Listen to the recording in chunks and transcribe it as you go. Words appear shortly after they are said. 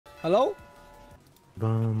Hello?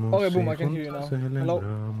 Vamos Okay, boom, I can hear you now. Hello?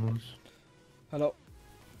 Hello?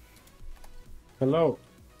 Hello?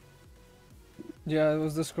 Yeah, it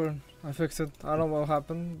was Discord. I fixed it. I don't know what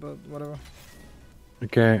happened, but whatever.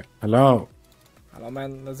 Okay, hello. Hello,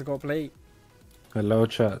 man. Let's go play. Hello,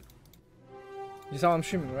 chat. You saw I'm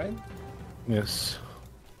streaming, right? Yes.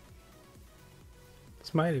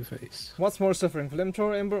 Smiley face. What's more suffering,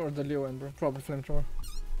 Flamethrower Ember or the Leo Ember? Probably Flamethrower.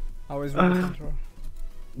 I always win the Flamethrower.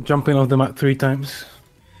 Jumping off the map 3 times.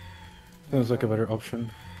 Sounds like a better option.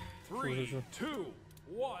 3, 2,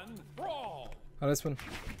 1, brawl! Oh, let's win.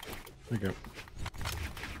 Okay.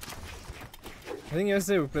 I think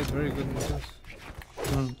yesterday we played very good matches.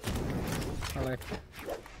 I like.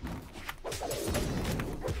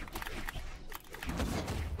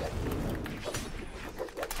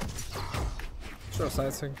 Sure,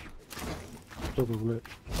 side thing. Probably.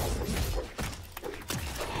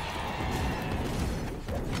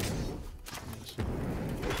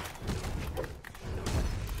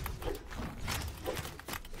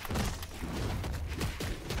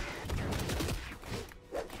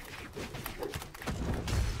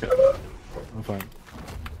 I'm fine.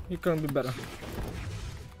 You couldn't be better.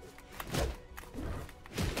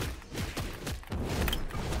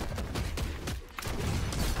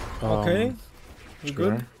 Okay. You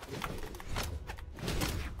good?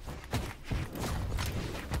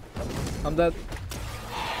 I'm dead.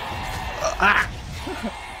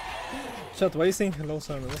 Chat, why are you saying hello,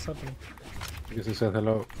 Sarme? What's happening? Because he said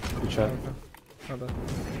hello to chat. Okay. My bad.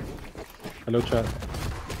 Hello, chat.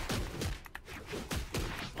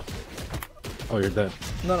 Oh, you're dead.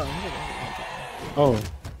 No, no. Oh.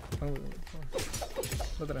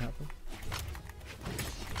 What did happen?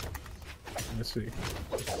 Let's see.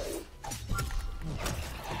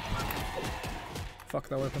 Fuck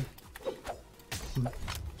that weapon.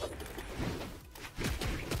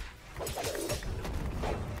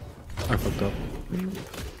 I fucked up.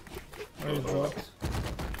 Oh, you dropped.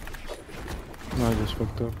 No, I just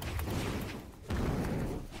fucked up.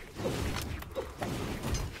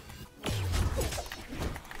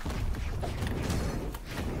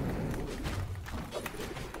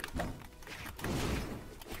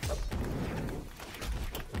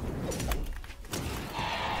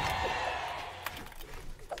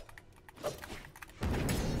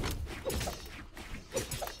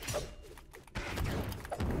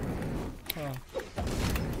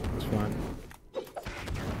 It's fine.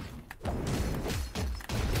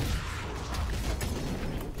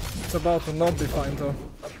 It's about to not be fine though.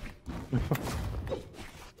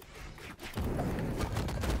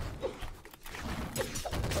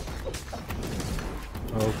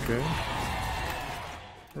 Okay.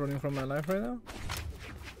 Running from my life right now.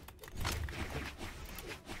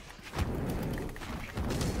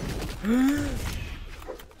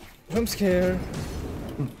 I'm scared.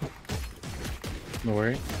 No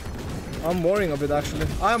worry. I'm worrying a bit actually.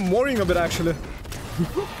 I'm worrying a bit actually.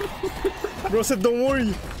 Bro said don't worry.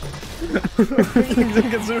 You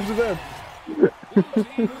don't get served to that.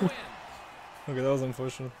 Okay, that was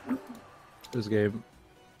unfortunate. This game.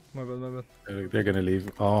 My bad, my bad. They're gonna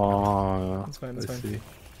leave. Oh, It's fine, it's let's fine. see.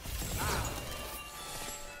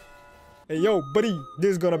 Hey yo, buddy,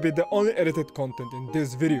 this is gonna be the only edited content in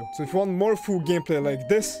this video. So if you want more full gameplay like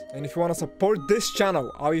this, and if you wanna support this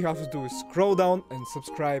channel, all you have to do is scroll down and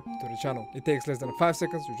subscribe to the channel. It takes less than 5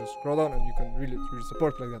 seconds, you just scroll down and you can really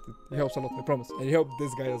support like that. It helps a lot, I promise. And you help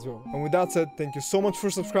this guy as well. And with that said, thank you so much for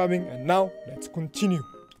subscribing, and now, let's continue.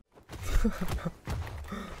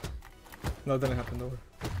 No, that didn't happen, don't worry.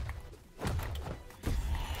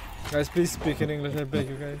 Guys, please speak in English, I beg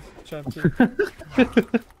you guys. Chat, please.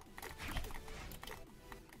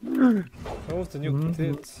 What was the new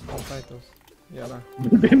tits on titles? Yeah, nah.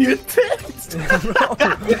 The new tits!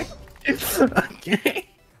 Okay.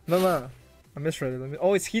 No, I misread it.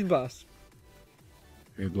 Oh, it's Heat Blast.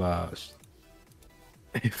 Heat Blast.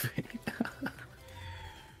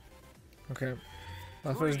 Okay.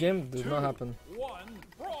 My first game did not happen.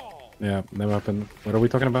 Yeah, never happened. What are we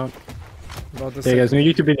talking about? About this Hey guys, new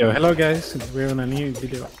YouTube video. Hello guys, we're on a new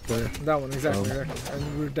video. that one, exactly.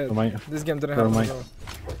 And we're dead. This game didn't happen at all.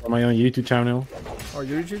 On my own YouTube channel. Oh,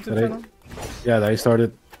 your YouTube channel? Yeah, that I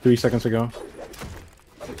started 3 seconds ago.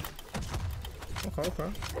 Okay,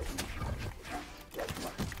 okay.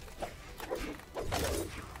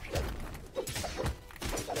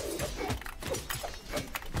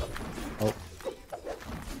 Oh.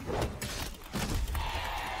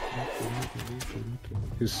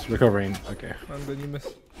 He's recovering. Okay. And then you miss.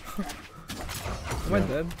 Am I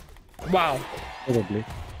dead? Wow. Probably.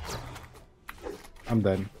 I'm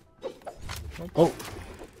dead. Oh.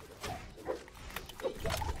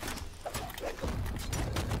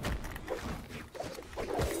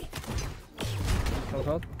 Look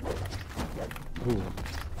out. Ooh.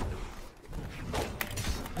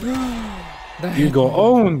 You go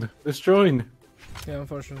owned! Destroyed! Yeah,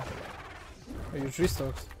 unfortunately. Oh, you 3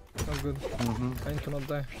 stocks. That's good. I need to not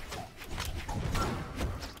die.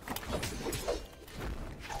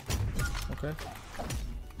 Okay.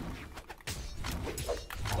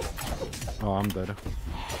 Oh, I'm dead.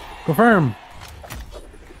 Confirm!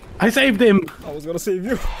 I saved him! I was gonna save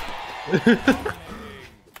you.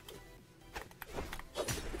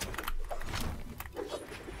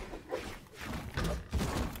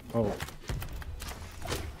 Oh,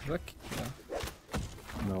 Black? Yeah.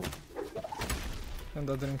 no. And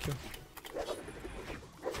that didn't kill.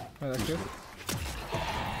 Wait, that killed?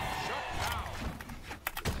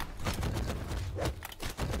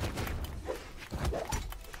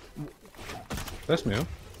 That's new.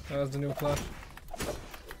 That's the new clash.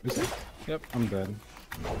 Is it? Yep. I'm dead.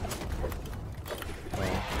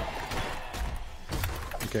 Oh.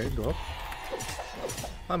 Okay, go up.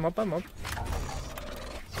 I'm up, I'm up.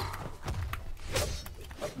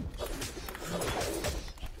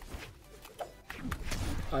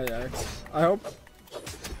 I hope.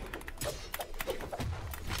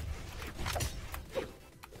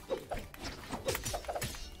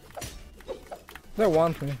 They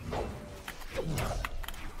want me.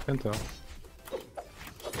 Can't tell.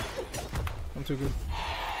 I'm too good.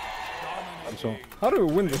 So, How do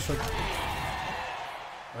we win this shot?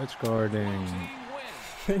 it's guarding.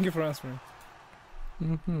 Thank you for answering. We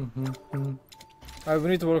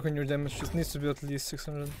need to work on your damage. It needs to be at least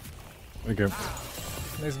 600. Okay.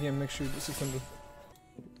 Next game, make sure you do 600.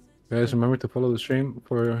 Guys, remember to follow the stream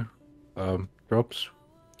for drops.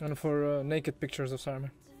 And for naked pictures of Sarme.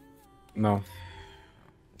 No.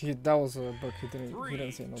 That was a bug. He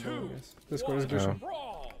didn't say no. Guys. This score is glitching.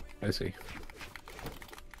 I see.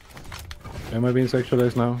 Am I being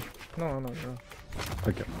sexualized now? No.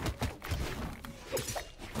 Okay.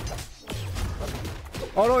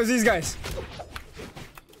 Oh no, it's these guys.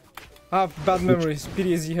 I have bad memories.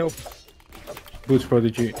 PTSD help. Boots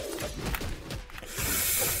Prodigy.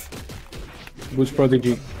 Boots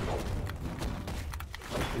Prodigy.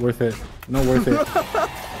 Worth it. Not worth it.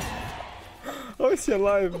 How is he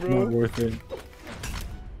alive, bro? Not worth it.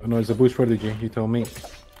 Oh, no, it's a Boots Prodigy. You told me.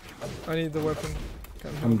 I need the weapon.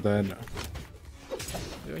 I'm dead.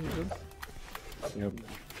 Yeah, you good? Yep.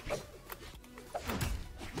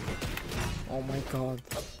 Oh my god.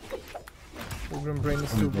 Ogren brain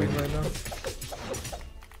is too big right now.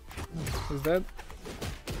 Is that?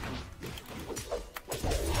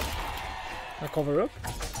 I cover up?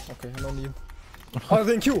 Okay, I don't need. Oh,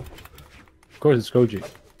 thank you! Of course, it's Koji.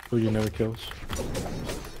 Koji never kills.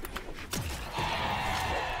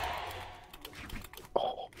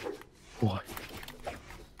 Oh. What?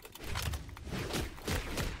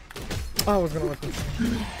 I was gonna let him.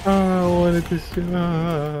 I wanted to see.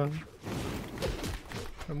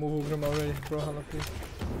 Remove Ogren already. Brawlhalla, please.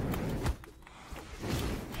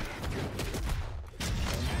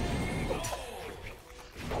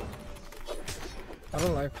 I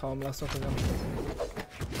don't like how I'm last up again.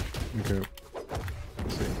 Okay.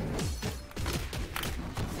 Let's see.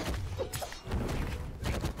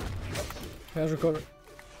 Here's recover.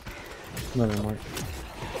 Not anymore.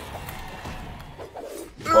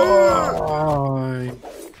 Oh!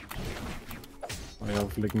 I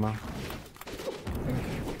have Ligma.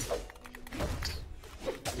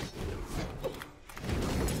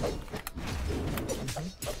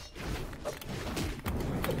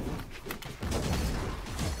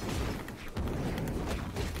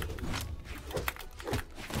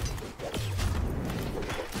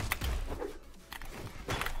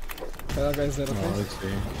 That guy's dead, okay? Let's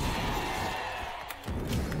see.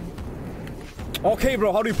 Okay,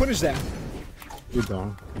 bro, how do you punish that? You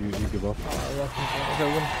don't. You give up. Okay,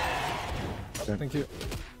 win. Okay. Thank you.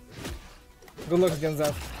 Good luck against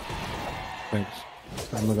that. Thanks.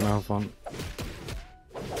 I'm not gonna have fun.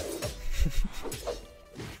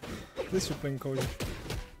 At least you're playing Koji.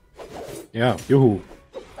 Yeah, yoo-hoo.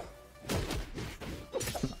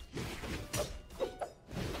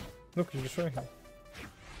 Look, you're destroying him.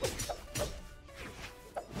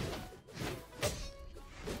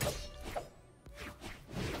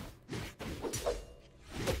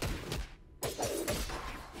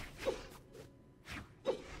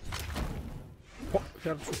 Oh, he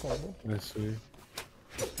had a true combo. Let's see.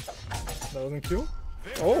 That wasn't Q?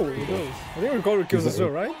 Oh, it does. I think recovery kills as well,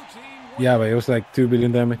 right? Yeah, but it was like 2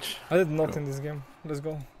 billion damage. I did not in this game. Let's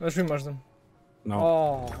go. Let's rematch them. No.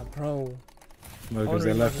 Oh, bro. No, because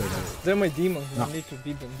they left it. They're my demons. No. I need to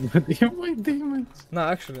beat them. You're my demons. Nah,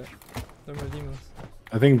 actually. They're my demons.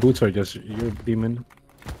 I think boots are just your demon.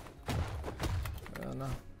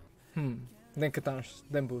 Then katans,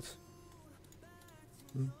 then boots.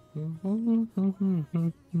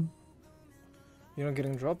 You're not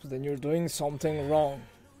getting drops, then you're doing something wrong.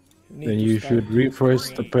 Then you should refresh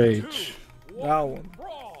the page. That one.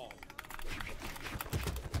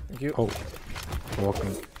 Thank you. Oh,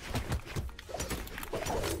 walking.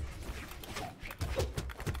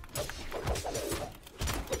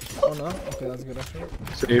 Oh no? Okay, that's good actually.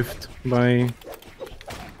 Saved by.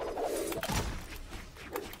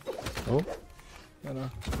 Oh. No, no.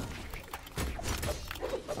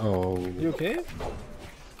 Oh. You okay?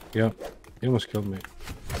 Yeah. He almost killed me.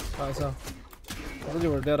 I saw. I thought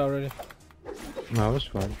you were dead already. No, it was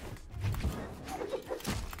fine.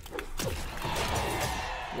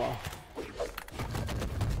 Wow.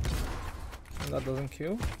 And that doesn't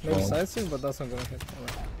kill. Maybe side stick, but that's not gonna hit.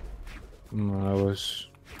 Alright. No, I was.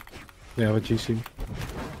 Yeah, I have a GC.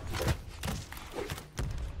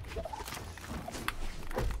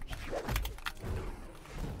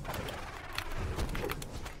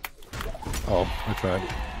 Oh, I tried.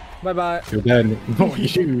 Bye bye. You're dead. No,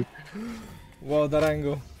 you. Wow, that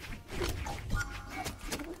angle.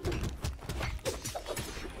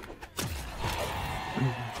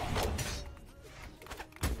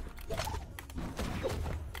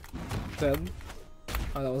 Dead.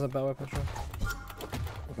 Oh, that was a bad weapon shot.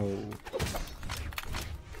 Oh.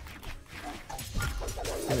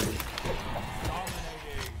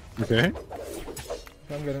 Okay.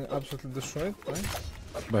 I'm getting absolutely destroyed, right?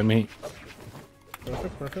 By me.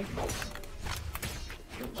 Perfect, perfect.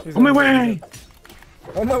 He's On my gonna way! be dead.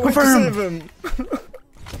 On my way Confirm! to save him!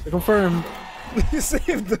 I confirmed. You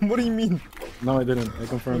saved him, what do you mean? No, I didn't. I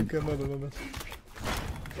confirmed. Okay, no.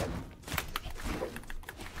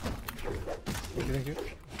 Thank you.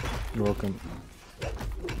 You're welcome.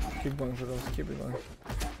 Keep going for those, keep it going.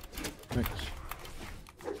 Thanks.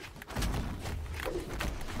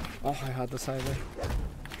 Oh, I had the side there.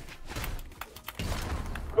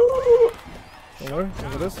 Don't worry,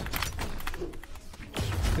 look at this.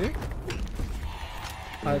 See?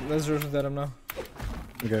 Alright, let's rush at him now.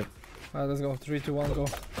 Okay. Alright, let's go. 3, 2, 1, go.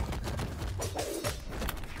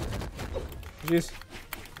 Jeez.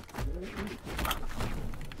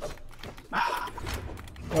 I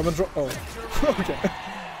haven't dropped. Oh. Okay.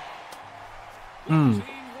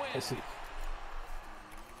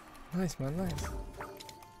 Nice, man, nice.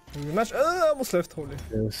 Rematch. I almost left, holy.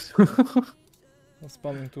 Yes. I'm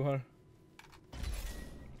spamming too hard.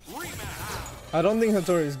 I don't think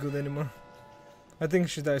Hattori is good anymore. I think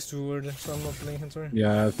she dies too early, so I'm not playing Hattori.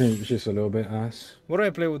 Yeah, I think she's a little bit ass. What do I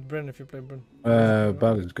play with Bryn if you play Bryn?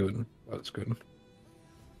 Bal is good. Bal's good.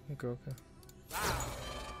 Okay, okay.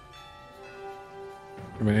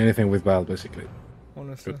 I mean, anything with Bal, basically.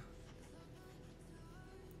 Honestly. Good.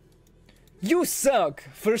 You suck!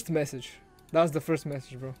 First message. That was the first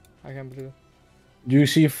message, bro. I can't believe it. Do you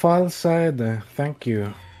see file side? Thank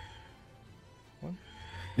you. What?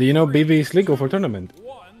 Do you know BB is legal for tournament?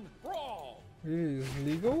 Really? Is it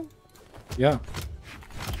legal? Yeah.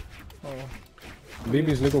 Oh. BB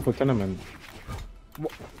is legal for tournament.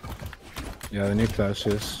 What? Yeah, the new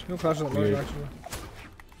classes. No clashes on mine, actually.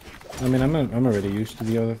 I mean, I'm already used to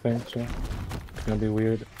the other thing, so it's gonna be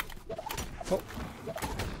weird. Oh.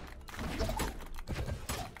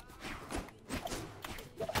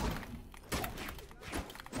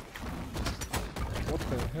 What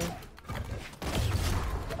the hell?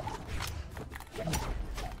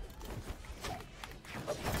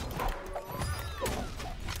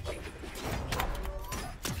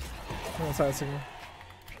 One side signal.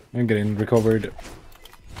 I'm getting recovered.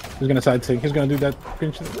 He's gonna side sig. He's gonna do that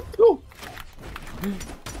pinch. Oh.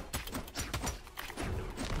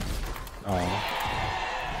 Oh.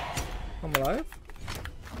 I'm alive?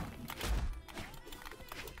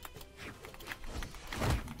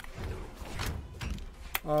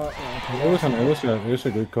 It was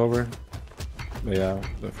a good cover. But yeah,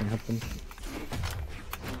 that thing happened.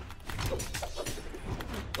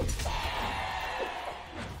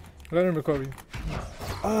 Let him recover you.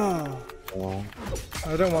 Ah! Oh.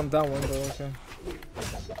 I don't want that one though, okay.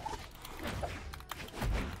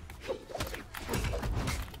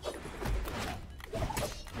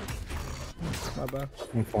 My bad.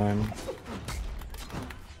 I'm fine.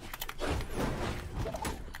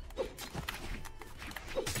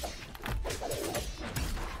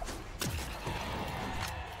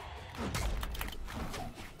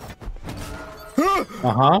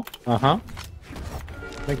 Uh-huh.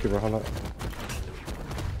 Thank you, Brawlhalla.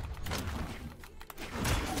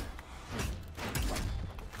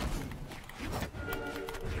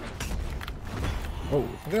 Oh,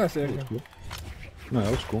 I think I saved him. cool. No,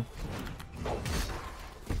 that was cool.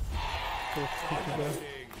 Cool, cool, cool,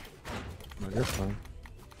 No, you're fine.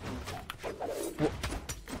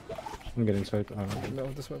 I'm getting sight. No,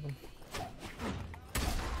 this weapon.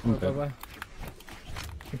 I'm Bye dead. bye.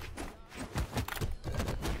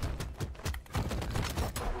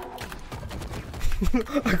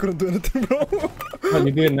 I couldn't do anything, bro. Oh,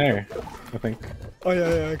 you did in there, I think. Oh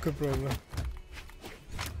yeah, I could probably.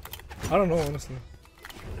 I don't know, honestly.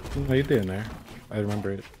 No, you did in there. I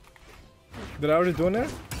remember it. Did I already do it there?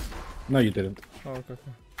 No, you didn't. Oh, okay.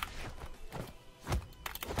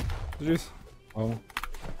 Jeez. Oh.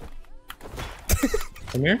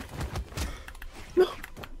 Come here?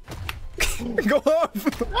 Go up!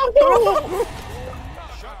 No!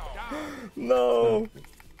 No!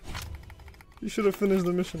 You should have finished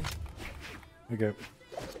the mission. Okay.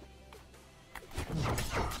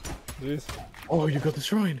 Jeez. Oh, you got the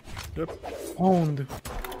shrine. Yep. Owned.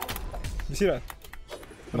 You see that?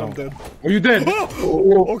 And I'm No. dead. Oh, you dead?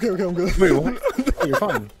 Okay, I'm good. Wait, what? Oh, you're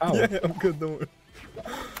fine. Ow. Yeah, I'm good, don't worry.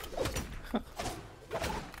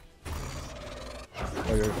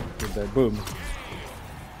 Oh, you're dead. Boom.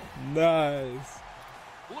 Nice.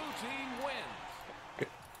 Blue team wins.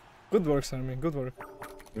 Good work, Sarme. Good work.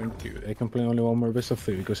 Thank you. I can play only one more best of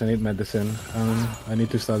 3 because I need medicine and I need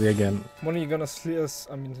to study again. When are you gonna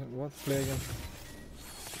what? Play again?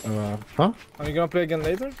 Huh? Are you gonna play again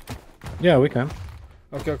later? Yeah, we can.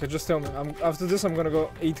 Okay, just tell me. After this, I'm gonna go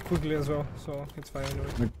eat quickly as well, so it's fine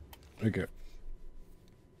anyway. Okay.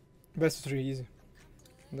 Best of 3, easy.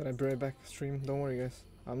 Then I'll be right back. Stream. Don't worry, guys.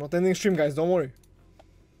 I'm not ending stream, guys. Don't worry.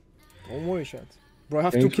 Don't worry, chat. Bro, I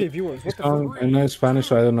have 2K viewers. What the fuck? I know Spanish,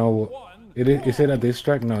 so I don't know. Is it a diss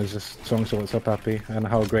track? No, it's just songs of what's up, happy, and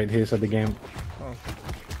how great he is at the game. Oh.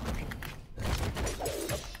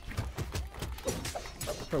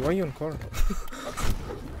 Wait, why are you on core?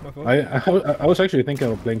 My fault. I was actually thinking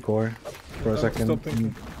of playing core for a second. Stop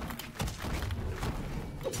thinking.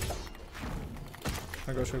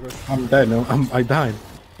 I got you. I'm dead. No, I died.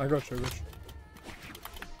 I got you.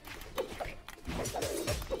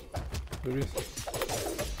 There is.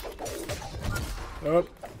 Up.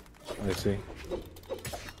 I see.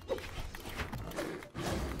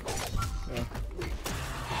 Yeah.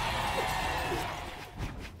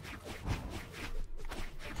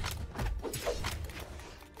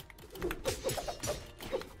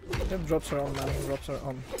 Yep, drops are on, man. Drops are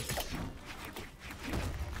on.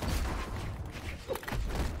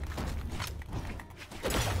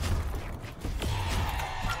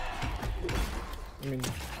 I mean,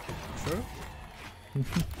 sure.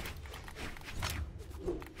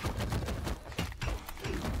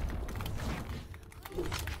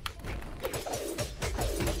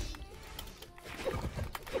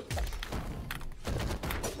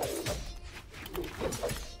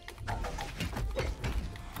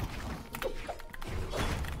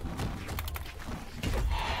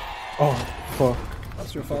 Oh, fuck.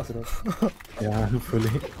 That's your fault. Yeah, fully.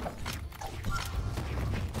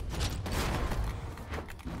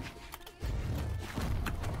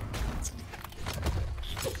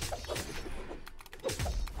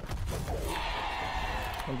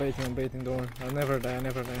 I'm baiting, don't worry. I'll never die,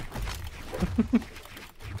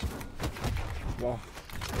 Wow,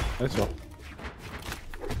 That's all.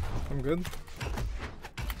 I'm good.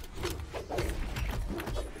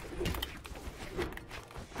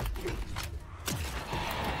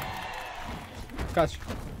 Catch.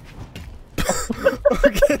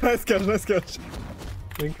 Okay, nice catch.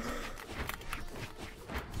 Thanks.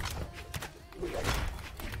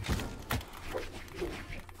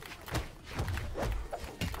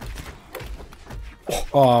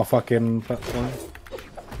 Oh, fucking platform.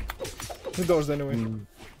 He doors anyway.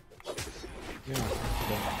 Yeah.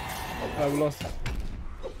 I've lost.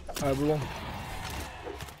 I won.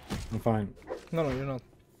 I'm fine. No, you're not.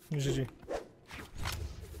 GG.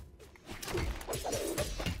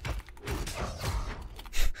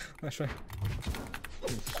 Nice try.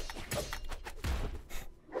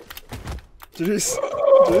 Jeez.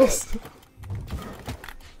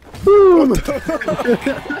 Boom!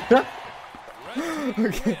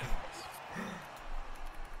 Okay.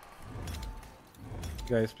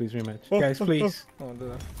 Guys, please rematch. Guys, please. Oh,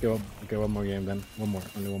 did I? Okay, one more game then. One more.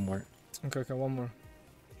 Only one more. Okay, one more.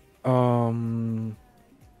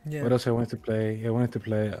 Yeah. What else I wanted to play? I wanted to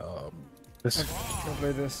play this I'll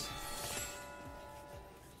play this.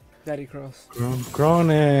 Daddy Cross.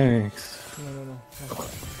 Chronix. No.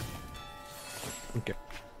 Okay.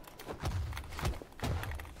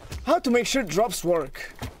 How to make sure drops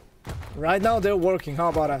work? Right now they're working. How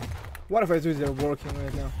about that? What if I do they're working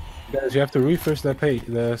right now? Guys, you have to refresh the page,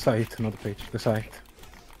 the site, not the page, the site.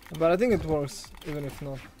 But I think it works, even if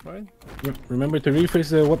not, right? Remember to refresh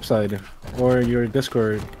the website or your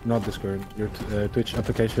Discord, not Discord, your Twitch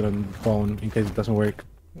application on phone in case it doesn't work.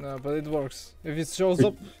 No, but it works. If it shows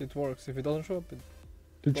up, it works. If it doesn't show up, it...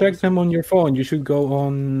 To check them on your phone, you should go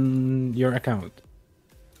on your account.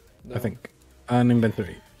 No. I think. An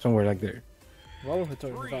inventory. Somewhere like there. Well, it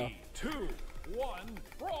turned 3, 2, 1,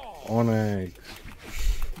 brawl. Onyx.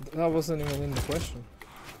 That wasn't even in the question.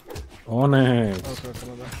 Onyx. Okay, come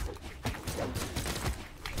on back.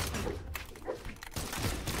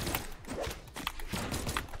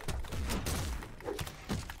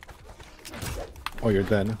 Oh, you're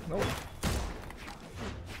dead. No.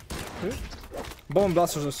 Here? Bomb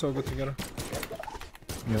blasters are so good together.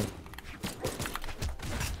 Yeah.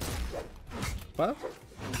 What?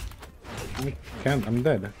 I can't. I'm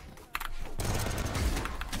dead.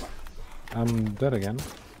 I'm dead again.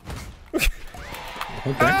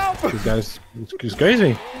 Okay. This guy's he's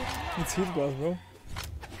crazy. It's heat blast, bro.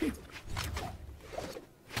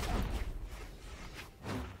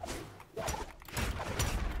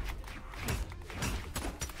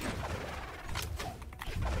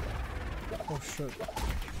 Oh shit.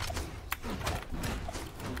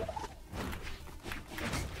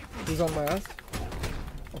 He's on my ass.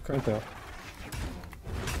 Okay. Right there.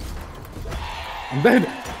 I'm dead.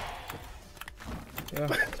 Yeah.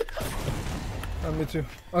 And me too.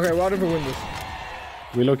 Okay, what if we win this?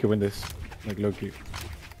 We Loki win this. Like Loki.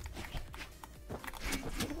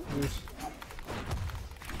 Lose.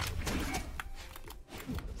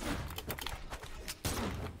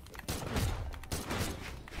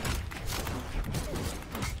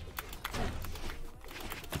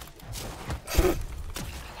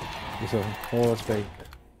 It's a horse bait.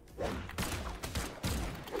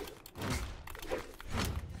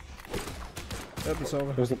 Yep, it's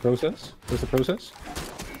over. There's the process. There's the process.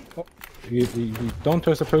 Oh. You don't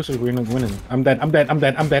trust the process, we're not winning. I'm dead. I'm dead. I'm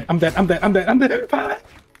dead. I'm dead. I'm dead. I'm dead. I'm dead. I'm dead.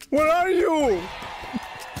 Where are you?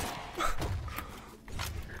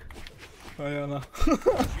 Oh yeah, no.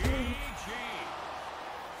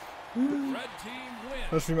 Red team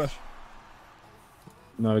wins. Let's rematch.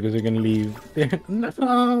 No, because you're gonna leave.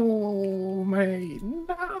 No, mate.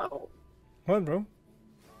 No. What, bro?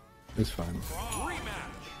 It's fine. Rematch.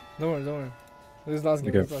 Don't worry, don't worry. This is last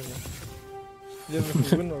game. Okay. This is last game. Even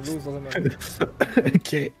if you win or lose, doesn't matter.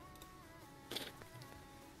 Okay.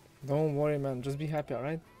 Don't worry, man. Just be happy,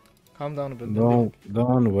 alright? Calm down a bit.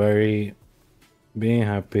 Don't worry. Being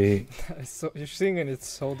happy. It's so, you're singing, it's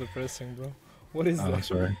so depressing, bro. What is Oh, that?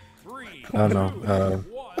 sorry. 3, I don't know.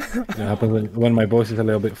 1. It happens when my voice is a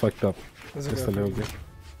little bit fucked up. It's Just a okay. little bit.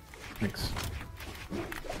 Thanks.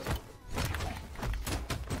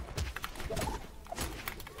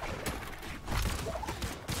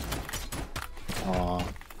 Aw.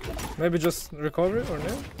 Maybe just recover it or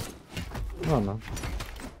no? I don't know.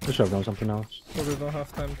 We should have done something else. Or we don't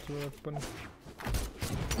have time to open.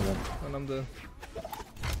 Yeah. And I'm dead.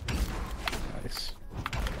 Nice.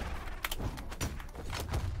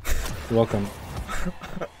 You're welcome.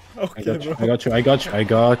 Okay, I got you. bro. I got you. I got you. I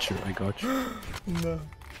got you. I got you. No.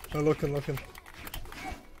 I'm looking.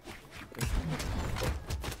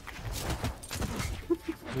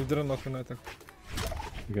 You didn't lock in, I think.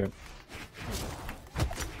 Okay.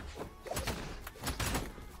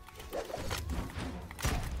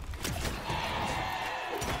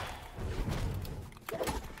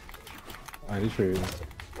 I just sure.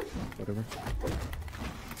 Whatever.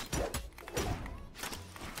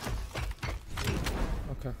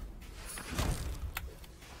 Okay.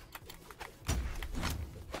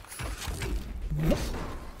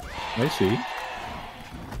 I see.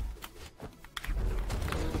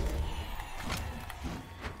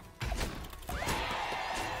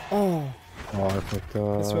 Oh, Oh, I fucked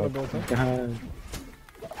up. that's what about that. God.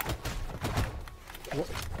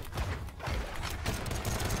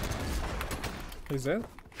 He's dead?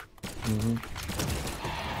 Mm-hmm.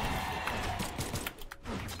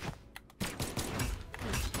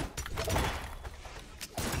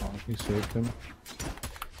 Oh, he saved him.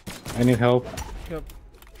 I need help. Yep.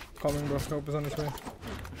 Coming, bro. Help is on its way.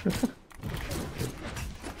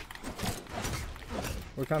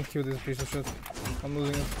 We can't kill this piece of shit. I'm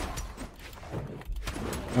losing it.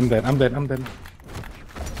 I'm dead. I'm dead. I'm dead.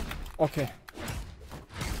 Okay.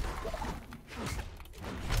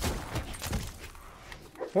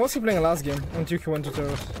 What was he playing last game? Until he went to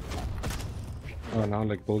terrors. Oh, now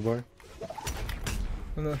like Bull Bar.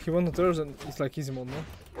 And then he went to terrors and it's like easy mode, no?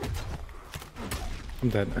 I'm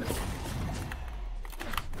dead.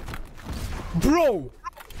 Bro!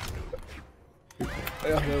 Yeah,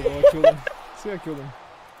 there we go. I killed him. See, I killed him.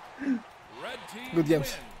 Red team Good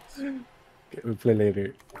games. wins. We'll play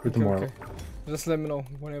later or tomorrow. Okay. Just let me know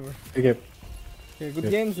whenever. Okay. Okay, good Yeah.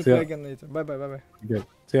 games. We See ya. play again later. Bye bye. Bye bye. Okay.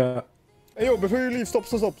 See ya. Hey yo, before you leave, stop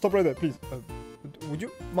right there, please. Would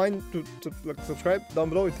you mind to like subscribe down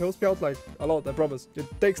below? It helps me out like a lot, I promise. It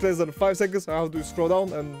takes less than 5 seconds. I have to scroll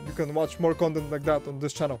down and you can watch more content like that on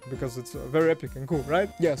this channel because it's very epic and cool, right?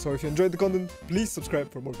 Yeah, so if you enjoyed the content, please subscribe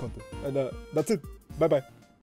for more content. And that's it. Bye bye.